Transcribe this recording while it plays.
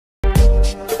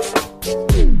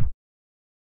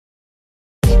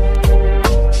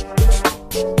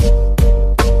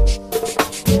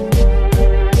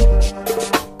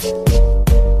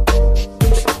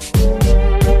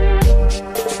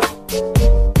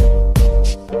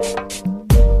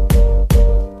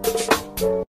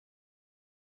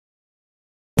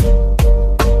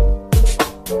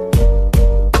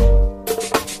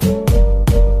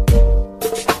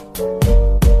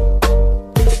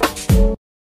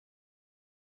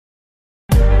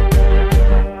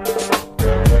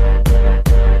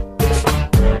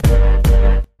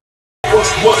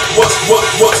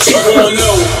what you wanna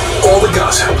know. All the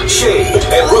gossip, shade,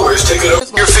 and rumors taking up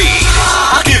your feed.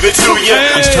 Give it to you.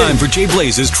 It's time for Jay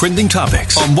Blaze's Trending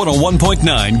Topics on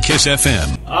 101.9 Kiss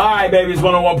FM. All right, baby, it's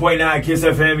 101.9 Kiss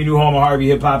FM, your new home of Harvey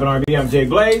Hip Hop and R&B. I'm Jay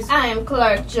Blaze. I am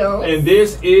Clark Jones. And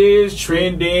this is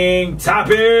Trending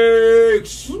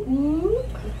Topics.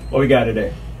 What we got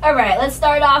today? All right, let's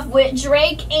start off with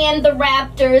Drake and the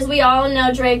Raptors. We all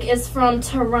know Drake is from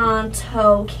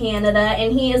Toronto, Canada,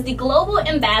 and he is the global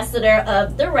ambassador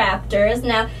of the Raptors.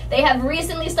 Now, they have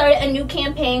recently started a new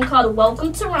campaign called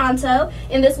Welcome Toronto,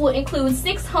 and this will include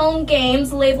 6 home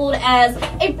games labeled as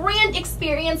a brand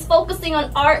experience focusing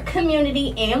on art,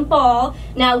 community, and ball.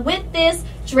 Now, with this,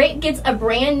 Drake gets a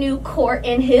brand new court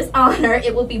in his honor.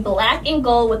 It will be black and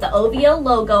gold with the OVO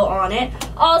logo on it.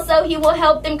 Also, he will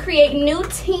help them create new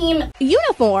team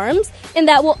uniforms, and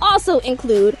that will also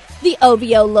include the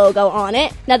OVO logo on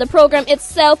it. Now, the program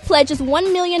itself pledges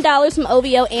 $1 million from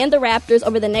OVO and the Raptors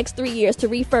over the next 3 years to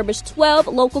refurbish 12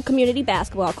 local community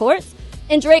basketball courts.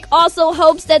 And Drake also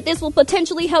hopes that this will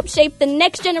potentially help shape the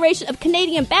next generation of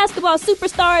Canadian basketball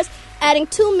superstars, adding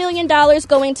 $2 million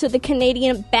going to the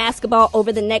Canadian basketball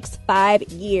over the next 5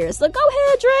 years. So go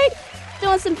ahead, Drake.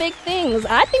 Doing some big things.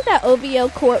 I think that OVO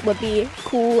court would be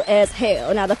cool as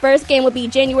hell. Now, the first game would be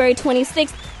January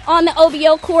 26th on the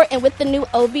OVO court and with the new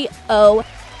OVO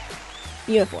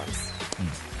uniforms.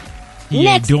 He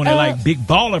ain't doing it like Big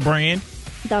Baller Brand.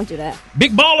 Don't do that.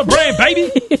 Big Baller Brand,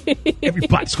 baby.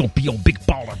 Everybody's going to be on Big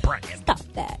Baller Brand. Stop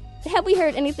that. Have we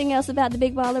heard anything else about the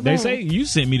Big Baller Brand? They say you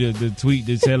sent me the tweet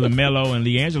that said LaMelo and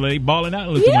LiAngelo, they balling out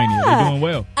in Lithuania. Yeah. They're doing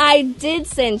well. I did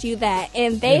send you that,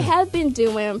 and they have been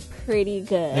doing pretty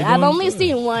good. I've only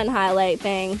seen one highlight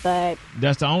thing, but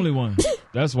that's the only one.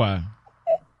 That's why.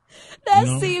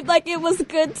 That seemed like it was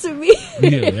good to me.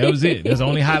 Yeah, that was it. That's the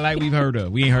only highlight we've heard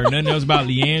of. We ain't heard nothing else about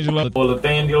LiAngelo Or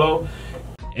Nathaniel.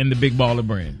 and the Big Baller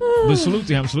Brand. But salute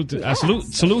to him.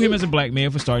 Salute him as a black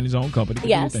man for starting his own company.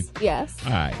 Yes.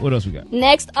 All right, what else we got?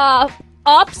 Next off,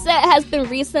 Offset has been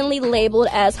recently labeled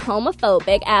as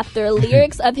homophobic after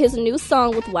lyrics of his new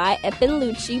song with YF and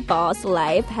Lucci, Boss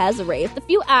Life, has raised a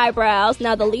few eyebrows.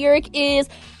 Now, the lyric is,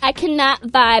 I cannot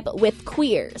vibe with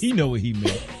queers. He know what he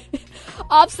meant.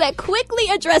 Offset quickly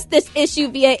addressed this issue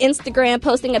via Instagram,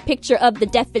 posting a picture of the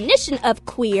definition of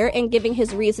queer and giving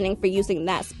his reasoning for using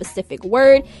that specific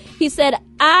word. He said,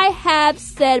 I have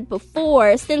said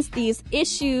before, since these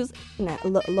issues...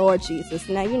 Lord Jesus,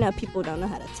 now you know people don't know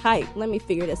how to type. Let me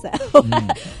figure this out.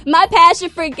 My passion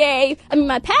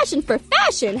for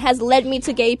fashion has led me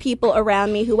to gay people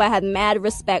around me who I have mad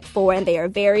respect for, and they are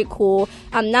very cool.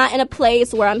 I'm not in a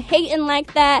place where I'm hating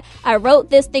like that. I wrote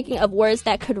this thinking of words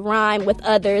that could rhyme with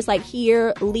others like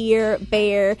here, leer,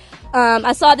 bear.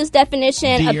 I saw this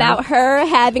definition about her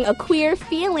having a queer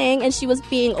feeling and she was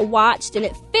being watched, and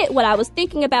it fit what I was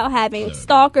thinking about having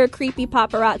stalker, creepy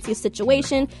paparazzi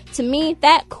situation. To me,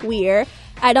 that queer,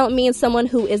 I don't mean someone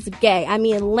who is gay. I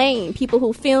mean lame. People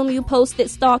who film you, post it,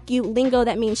 stalk you, lingo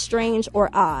that means strange or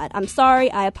odd. I'm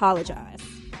sorry. I apologize.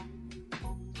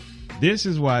 This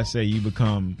is why I say you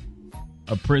become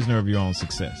a prisoner of your own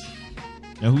success.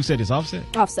 Now, who said this? Offset?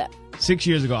 Offset. 6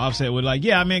 years ago, Offset was like,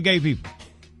 yeah, I meant gay people.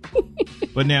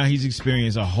 But now he's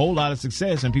experienced a whole lot of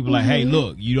success, and people are like, hey,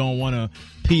 look, you don't want to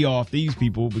pee off these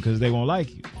people because they won't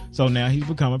like you. So now he's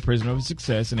become a prisoner of his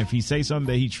success, and if he says something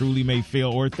that he truly may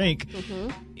feel or think,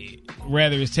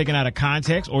 whether it's taken out of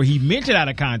context or he meant it out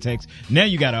of context, now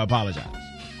you got to apologize.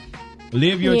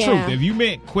 Live your truth. If you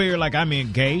meant queer like I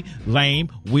meant gay,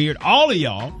 lame, weird, all of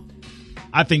y'all,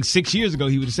 I think 6 years ago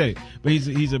he would have said it. But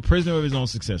he's a prisoner of his own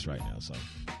success right now, so...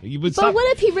 But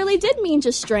what if he really did mean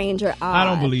just strange or odd? I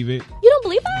don't believe it. You don't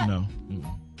believe that? No.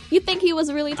 You think he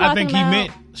was really talking about I think he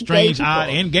meant strange, odd,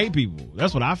 and gay people.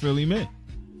 That's what I feel he meant.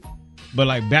 But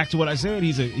like back to what I said,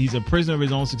 he's a prisoner of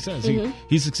his own success.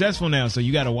 He's successful now, so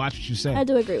you got to watch what you say. I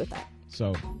do agree with that.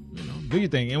 So, do your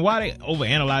thing. And why they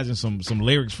overanalyzing some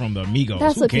lyrics from the Amigos?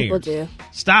 That's Who what cares? people do.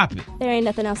 Stop it. There ain't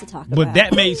nothing else to talk about. But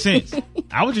that made sense.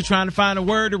 I was just trying to find a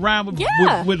word to rhyme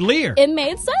with leer. It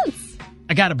made sense.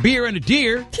 I got a beer and a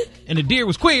deer, and the deer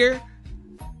was queer.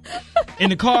 In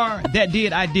the car,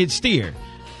 I did steer.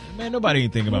 Man, nobody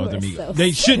ain't thinking about the Migos. So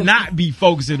they should not be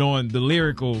focusing on the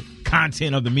lyrical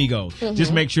content of the Migos.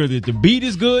 Just make sure that the beat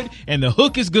is good and the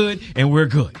hook is good, and we're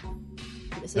good.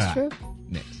 This is true.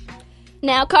 Next.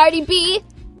 Now, Cardi B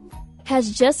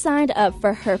has just signed up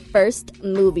for her first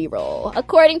movie role.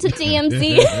 According to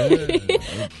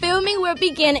TMZ, filming will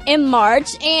begin in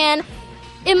March, and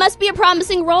it must be a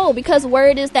promising role because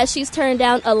word is that she's turned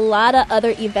down a lot of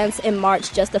other events in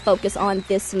March just to focus on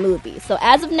this movie. So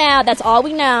as of now, that's all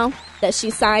we know, that she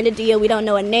signed a deal. We don't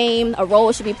know a name, a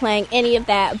role she'll be playing, any of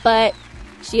that. But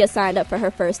she has signed up for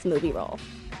her first movie role.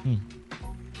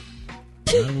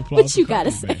 Round of applause What you for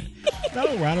gotta Cardi, say? man.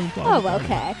 No, round of applause. Oh,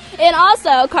 okay. And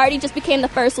also, Cardi just became the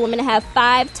first woman to have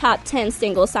 5 top 10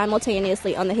 singles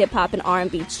simultaneously on the hip-hop and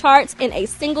R&B charts in a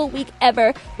single week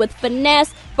ever with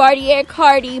Finesse, Bartier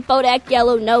Cardi, Bodak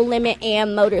Yellow, No Limit,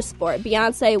 and Motorsport.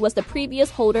 Beyonce was the previous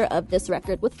holder of this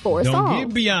record with 4 Don't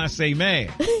songs. get Beyonce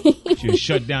mad. She'll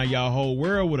shut down y'all whole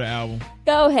world with an album.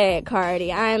 Go ahead,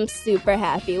 Cardi. I'm super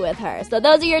happy with her. So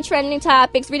those are your trending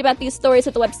topics. Read about these stories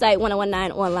at the website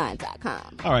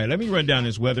 1019online.com. All right, let me run down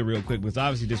this weather real quick because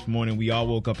obviously this morning we all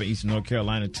woke up in Eastern North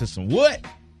Carolina to some what?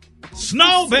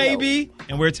 Snow, baby!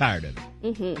 And we're tired of it.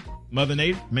 Mm-hmm. Mother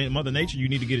Nature, you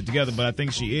need to get it together, but I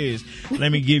think she is.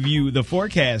 Let me give you the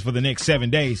forecast for the next 7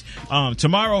 days.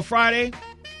 Tomorrow, Friday,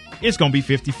 it's going to be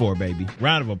 54, baby.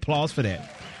 Round of applause for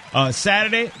that.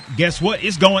 Saturday, guess what?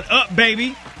 It's going up,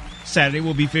 baby. Saturday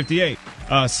will be 58.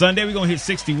 Sunday, we're going to hit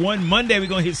 61. Monday, we're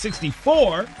going to hit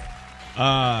 64.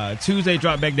 Tuesday,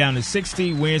 drop back down to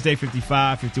 60. Wednesday,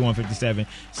 55, 51, 57,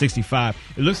 65.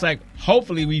 It looks like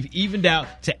hopefully we've evened out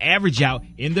to average out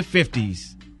in the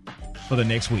 50s for the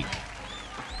next week.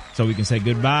 So we can say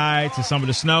goodbye to some of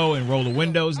the snow and roll the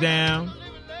windows down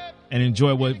and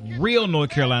enjoy what real North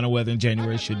Carolina weather in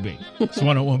January should be. It's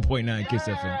 101.9 KISS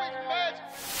FM.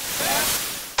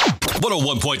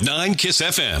 101.9 KISS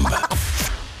FM.